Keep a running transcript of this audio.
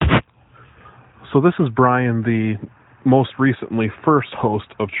So this is Brian, the most recently first host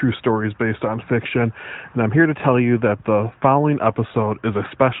of True Stories Based on Fiction, and I'm here to tell you that the following episode is a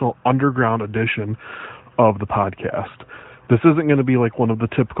special underground edition of the podcast. This isn't going to be like one of the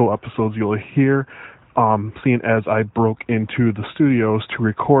typical episodes you'll hear, seeing as I broke into the studios to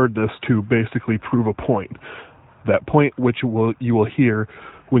record this to basically prove a point. That point which you will hear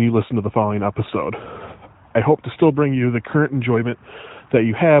when you listen to the following episode. I hope to still bring you the current enjoyment that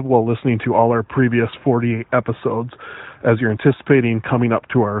you have while listening to all our previous 48 episodes, as you're anticipating coming up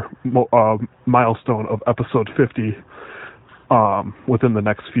to our milestone of episode 50 within the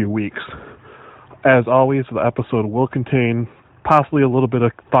next few weeks. As always, the episode will contain possibly a little bit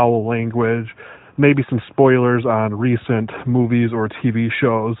of foul language, maybe some spoilers on recent movies or TV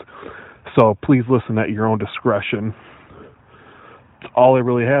shows, so please listen at your own discretion. That's all I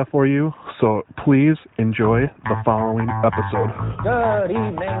really have for you, so please enjoy the following episode. Good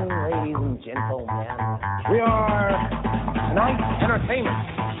evening, ladies and gentlemen. We are Night Entertainment.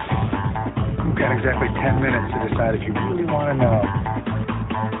 You've got exactly 10 minutes to decide if you really want to know.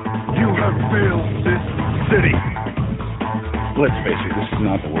 You have failed this city. Let's face it, this is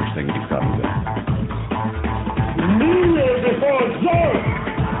not the worst thing you've probably done. Kneel before Zork!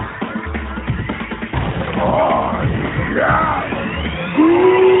 Oh, yeah!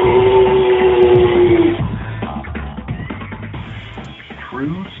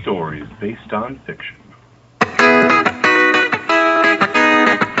 True Stories Based on Fiction.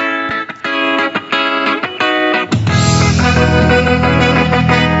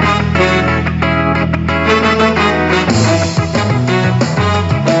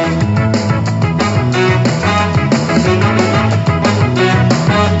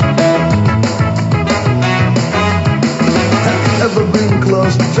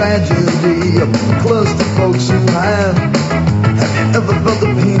 Tragedy, close to folks who have. Have you ever felt the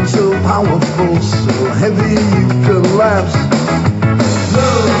pain so powerful, so heavy you collapse?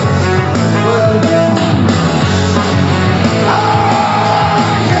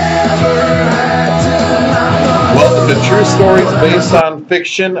 Welcome to True Stories Based on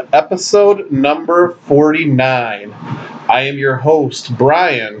Fiction, episode number 49. I am your host,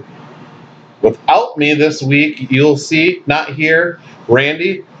 Brian. Without me this week, you'll see, not here,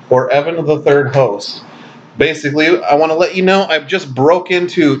 Randy or Evan, the third host. Basically, I want to let you know I've just broke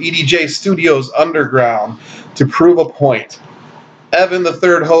into EDJ Studios Underground to prove a point. Evan, the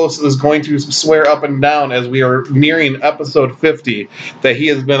third host, is going to swear up and down as we are nearing episode 50 that he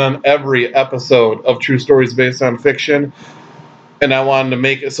has been on every episode of True Stories Based on Fiction, and I wanted to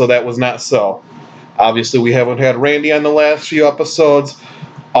make it so that was not so. Obviously, we haven't had Randy on the last few episodes.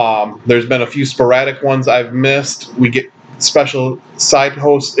 There's been a few sporadic ones I've missed. We get special side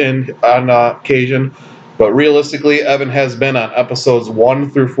hosts in on occasion, but realistically, Evan has been on episodes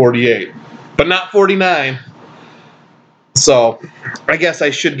 1 through 48, but not 49. So I guess I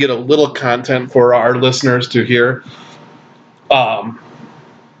should get a little content for our listeners to hear. Trying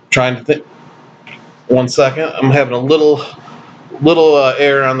to think. 1 second. I'm having a little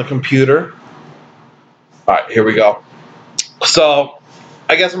error on the computer. All right, here we go. So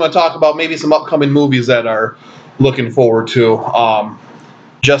I guess I'm going to talk about maybe some upcoming movies that are looking forward to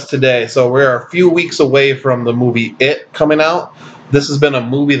just today. So we're a few weeks away from the movie It coming out. This has been a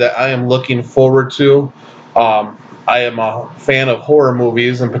movie that I am looking forward to. I am a fan of horror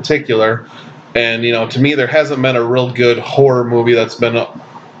movies in particular, and to me there hasn't been a real good horror movie that's been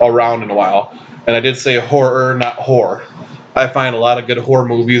around in a while. And I did say horror, not horror. I find a lot of good horror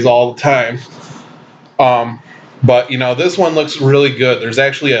movies all the time. But this one looks really good. There's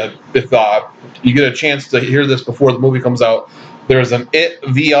actually if you get a chance to hear this before the movie comes out, there's an It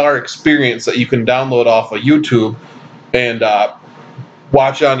VR experience that you can download off of YouTube and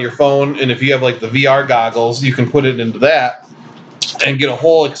watch it on your phone. And if you have like the VR goggles, you can put it into that and get a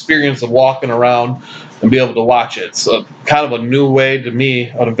whole experience of walking around and be able to watch it. So kind of a new way to me,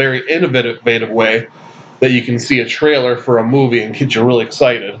 a very innovative way that you can see a trailer for a movie and get you really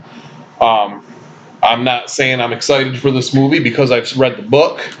excited. I'm not saying I'm excited for this movie because I've read the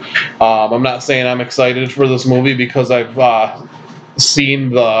book. I'm not saying I'm excited for this movie because I've seen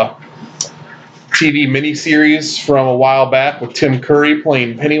the TV miniseries from a while back with Tim Curry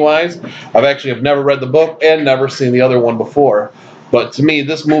playing Pennywise. I've never read the book and never seen the other one before. But to me,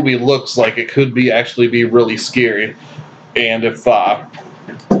 this movie looks like it could actually be really scary. And if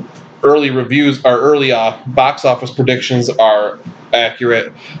early reviews or early box office predictions are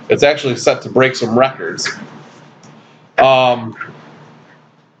accurate, it's actually set to break some records. Evan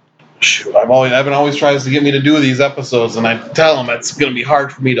always tries to get me to do these episodes, and I tell him it's going to be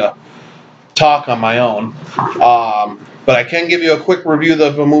hard for me to talk on my own. But I can give you a quick review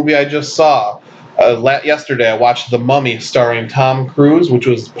of a movie I just saw. Yesterday, I watched The Mummy starring Tom Cruise, which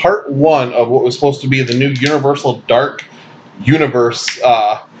was part one of what was supposed to be the new Universal Dark Universe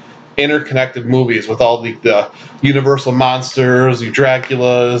interconnected movies with all the Universal monsters, your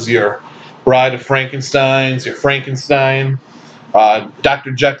Draculas, your Bride of Frankensteins, your Frankenstein,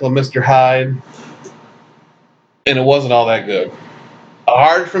 Dr. Jekyll and Mr. Hyde, and it wasn't all that good.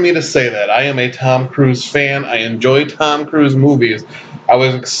 Hard for me to say that. I am a Tom Cruise fan. I enjoy Tom Cruise movies. I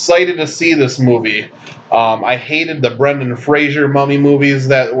was excited to see this movie. I hated the Brendan Fraser Mummy movies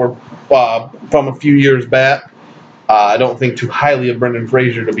that were from a few years back. I don't think too highly of Brendan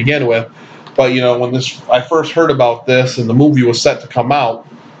Fraser to begin with, but when I first heard about this and the movie was set to come out,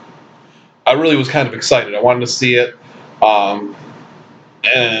 I really was kind of excited. I wanted to see it,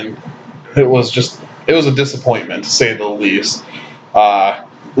 and it was a disappointment to say the least. A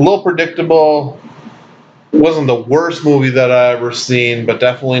little predictable. Wasn't the worst movie that I ever seen, but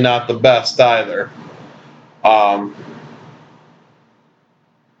definitely not the best either. I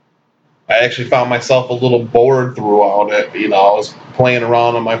actually found myself a little bored throughout it. I was playing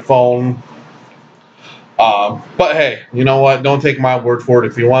around on my phone. But hey, you know what? Don't take my word for it.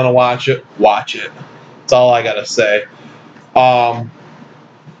 If you want to watch it, watch it. That's all I gotta say. I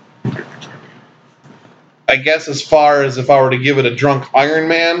guess as far as if I were to give it a drunk Iron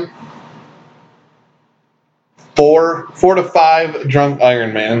Man, 4 to 5 drunk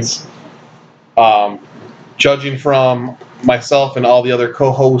Iron Mans. Judging from myself and all the other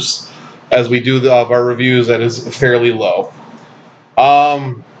co-hosts as we do our reviews, that is fairly low.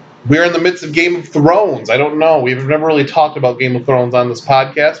 We're in the midst of Game of Thrones. I don't know. We've never really talked about Game of Thrones on this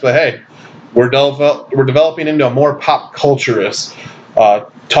podcast, but hey, we're developing into a more pop culturist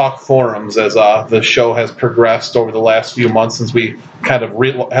talk forums as the show has progressed over the last few months since we kind of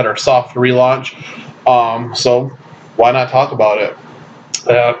had our soft relaunch. So why not talk about it?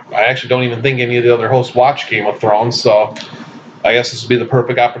 I actually don't even think any of the other hosts watch Game of Thrones, so I guess this would be the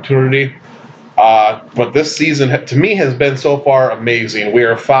perfect opportunity. But this season, to me, has been so far amazing. We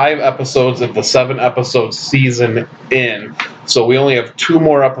are 5 episodes of the 7-episode season in, so we only have 2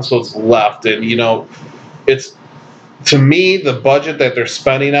 more episodes left. And, it's, to me, the budget that they're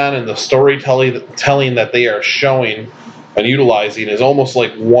spending on and the storytelling that they are showing and utilizing is almost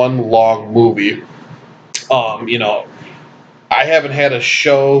like one long movie. I haven't had a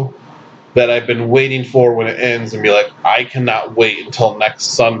show that I've been waiting for when it ends and be like, I cannot wait until next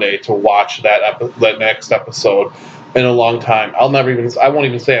Sunday to watch that next episode in a long time. I won't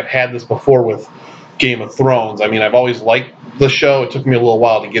even say I've had this before with Game of Thrones. I mean, I've always liked the show. It took me a little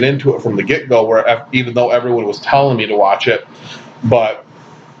while to get into it from the get-go, even though everyone was telling me to watch it, but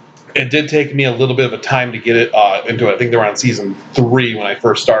it did take me a little bit of a time to get it into it. I think they were on season 3 when I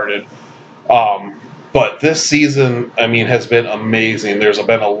first started. But this season, has been amazing. There's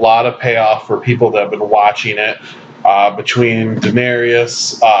been a lot of payoff for people that have been watching it. Between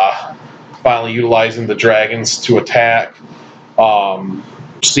Daenerys finally utilizing the dragons to attack,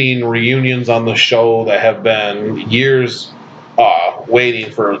 seeing reunions on the show that have been years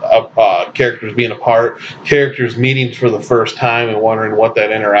waiting for characters being apart, characters meeting for the first time and wondering what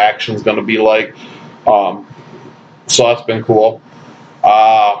that interaction is going to be like. So that's been cool.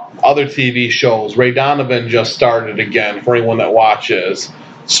 Other TV shows. Ray Donovan just started again for anyone that watches.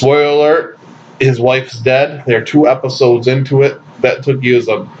 Spoiler alert, his wife's dead. They're 2 episodes into it. That took you as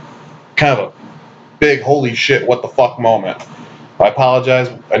a kind of a big holy shit, what the fuck moment. I apologize.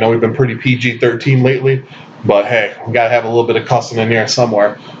 I know we've been pretty PG-13 lately, but hey, we gotta have a little bit of cussing in here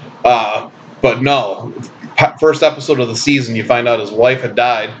somewhere. But no, first episode of the season, you find out his wife had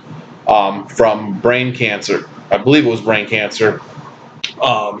died from brain cancer. I believe it was brain cancer.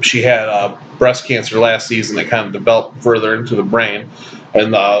 She had breast cancer last season that kind of developed further into the brain,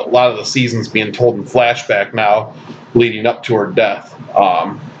 and a lot of the seasons being told in flashback now, leading up to her death.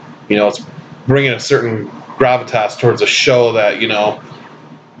 It's bringing a certain gravitas towards a show that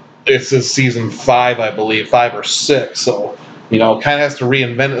it's in season 5, I believe, 5 or 6. So kind of has to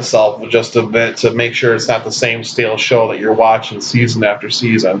reinvent itself just a bit to make sure it's not the same stale show that you're watching season after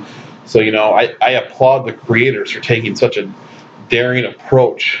season. So I applaud the creators for taking such a daring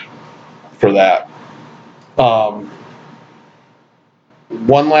approach for that. One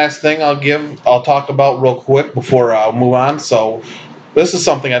last thing I'll talk about real quick before I move on. So this is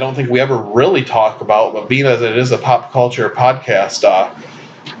something I don't think we ever really talk about, but being as it is a pop culture podcast,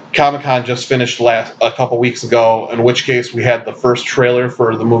 Comic-Con just finished a couple weeks ago, in which case we had the first trailer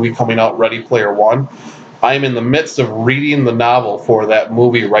for the movie coming out, Ready Player One. I'm in the midst of reading the novel for that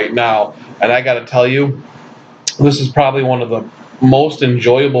movie right now, and I gotta tell you, this is probably one of the most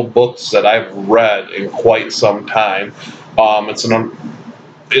enjoyable books that I've read in quite some time. It's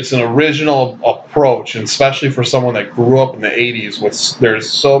it's an original approach, and especially for someone that grew up in the 80s, there's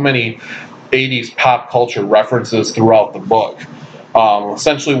so many 80s pop culture references throughout the book.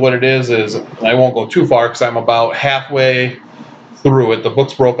 Essentially what it is I won't go too far because I'm about halfway through it. The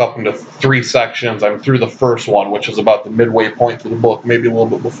book's broke up into 3 sections. I'm through the first one, which is about the midway point through the book, maybe a little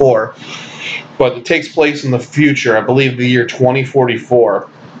bit before. But it takes place in the future, I believe the year 2044.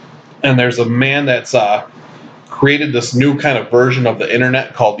 And there's a man that's created this new kind of version of the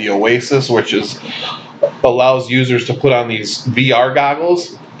internet called the Oasis, which allows users to put on these VR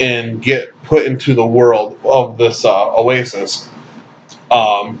goggles and get put into the world of this Oasis.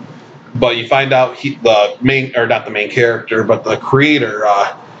 But you find out not the main character, but the creator,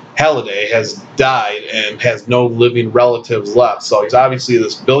 Halliday, has died and has no living relatives left. So he's obviously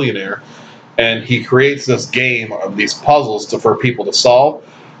this billionaire, and he creates this game of these puzzles for people to solve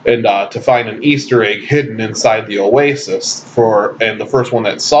and to find an Easter egg hidden inside the Oasis. And the first one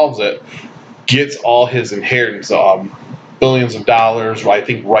that solves it gets all his inheritance, billions of dollars, I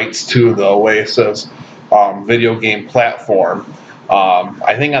think, rights to the Oasis video game platform.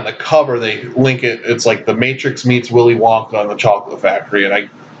 I think on the cover they link it. It's like The Matrix meets Willy Wonka and the Chocolate Factory, and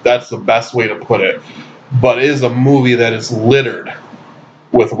that's the best way to put it. But it is a movie that is littered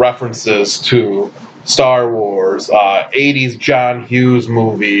with references to Star Wars, 80s John Hughes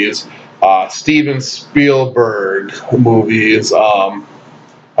movies, Steven Spielberg movies.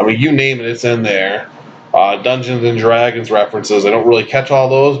 You name it, it's in there. Dungeons and Dragons references. I don't really catch all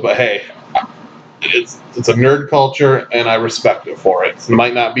those, but hey, it's a nerd culture, and I respect it for it. It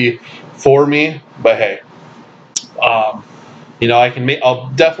might not be for me, but hey, I'll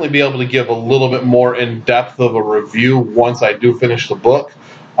definitely be able to give a little bit more in depth of a review once I do finish the book.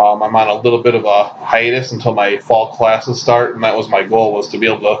 I'm on a little bit of a hiatus until my fall classes start, and that was my goal, was to be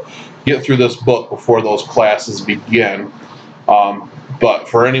able to get through this book before those classes begin. But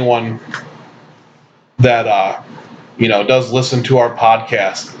for anyone that does listen to our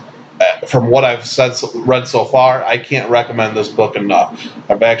podcast, from what I've read so far, I can't recommend this book enough.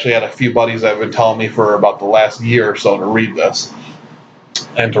 I've actually had a few buddies that have been telling me for about the last year or so to read this,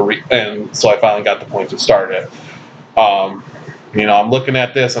 and so I finally got the point to start it. I'm looking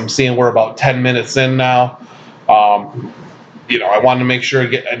at this. I'm seeing we're about 10 minutes in now. I wanted to make sure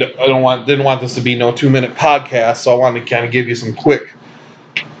didn't want this to be no 2-minute podcast, so I wanted to kind of give you some quick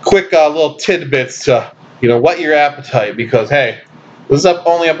little tidbits to whet your appetite, because hey, this is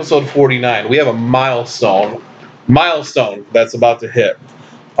only episode 49. We have a milestone that's about to hit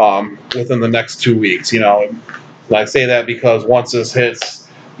within the next 2 weeks. And I say that because once this hits,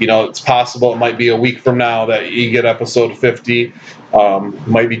 it's possible it might be a week from now that you get episode 50.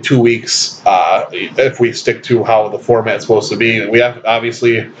 Might be 2 weeks if we stick to how the format's supposed to be. We have,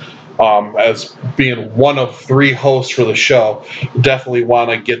 obviously, as being one of 3 hosts for the show, definitely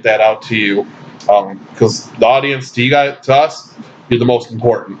want to get that out to you, because the audience, to us, you're the most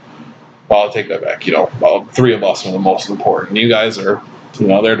important. Well, I'll take that back. 3 of us are the most important. You guys are,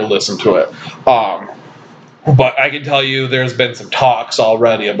 there to listen to it. But I can tell you there's been some talks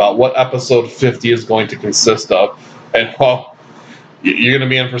already about what episode 50 is going to consist of. And, well, you're going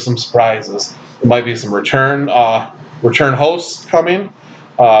to be in for some surprises. There might be some return hosts coming.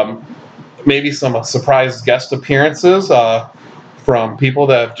 Maybe some surprise guest appearances from people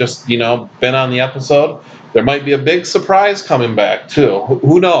that have just, been on the episode. There might be a big surprise coming back, too.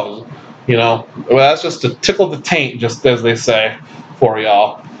 Who knows? Well, that's just to tickle the taint, just as they say, for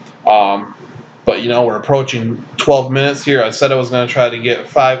y'all. But, we're approaching 12 minutes here. I said I was going to try to get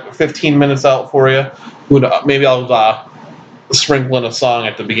 15 minutes out for you. Maybe I'll sprinkle in a song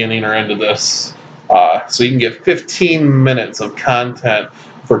at the beginning or end of this. So you can get 15 minutes of content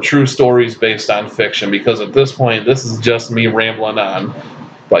for true stories based on fiction, because at this point, this is just me rambling on.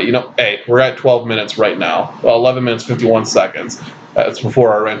 But, hey, we're at 12 minutes right now. 11 minutes, 51 seconds. That's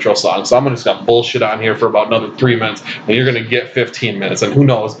before our intro song. So I'm just going to bullshit on here for about another 3 minutes, and you're going to get 15 minutes. And who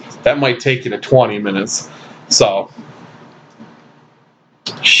knows, that might take you to 20 minutes. So,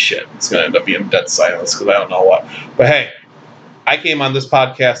 shit, it's going to end up being dead silence because I don't know what. But hey, I came on this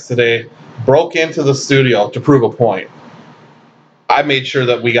podcast today, broke into the studio to prove a point. I made sure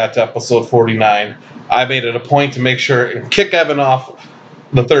that we got to episode 49. I made it a point to make sure and kick Evan off,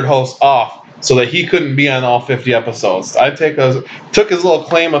 the third host, off, so that he couldn't be on all 50 episodes. I took his little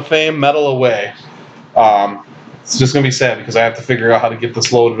claim of fame medal away. It's just going to be sad because I have to figure out how to get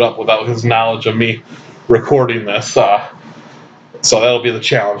this loaded up without his knowledge of me recording this. So that'll be the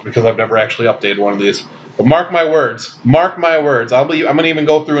challenge, because I've never actually updated one of these. But mark my words. I'm going to even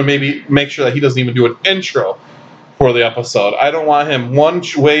go through and maybe make sure that he doesn't even do an intro for the episode. I don't want him one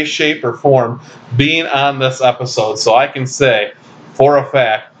way, shape, or form being on this episode, so I can say for a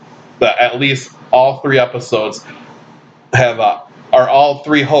fact that at least all 3 episodes have, or all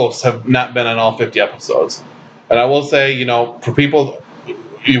 3 hosts have not been on all 50 episodes. And I will say, you know, for people,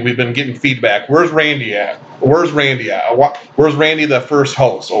 we've been getting feedback. Where's Randy at? Where's Randy, the first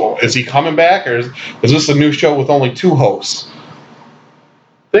host? Oh, is he coming back, or is this a new show with only 2 hosts?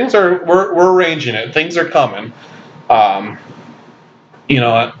 We're arranging it. Things are coming. You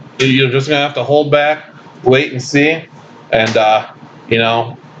know, you're just gonna have to hold back, wait and see, and you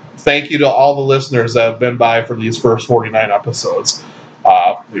know, thank you to all the listeners that have been by for these first 49 episodes.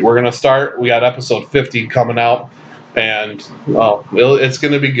 We're gonna start. We got episode 50 coming out, and it's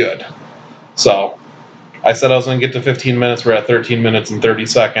gonna be good. So, I said I was gonna get to 15 minutes. We're at 13 minutes and 30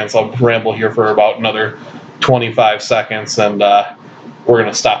 seconds. I'll ramble here for about another 25 seconds, and we're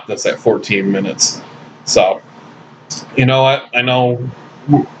gonna stop this at 14 minutes. So, you know what?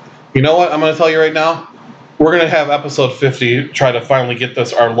 You know what? I'm gonna tell you right now. We're gonna have episode 50 try to finally get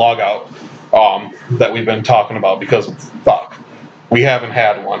our log out that we've been talking about, because fuck, we haven't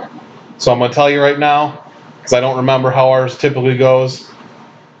had one. So I'm gonna tell you right now, because I don't remember how ours typically goes.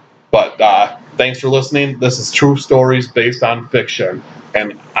 But thanks for listening. This is True Stories Based on Fiction,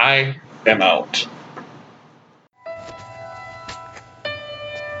 and I am out.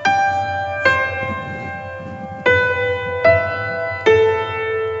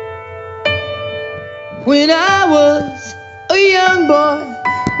 When I was a young boy,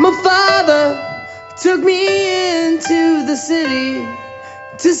 my father took me into the city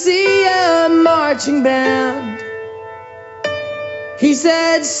to see a marching band. He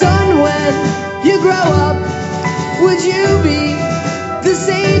said, son, when you grow up, would you be the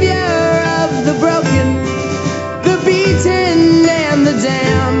savior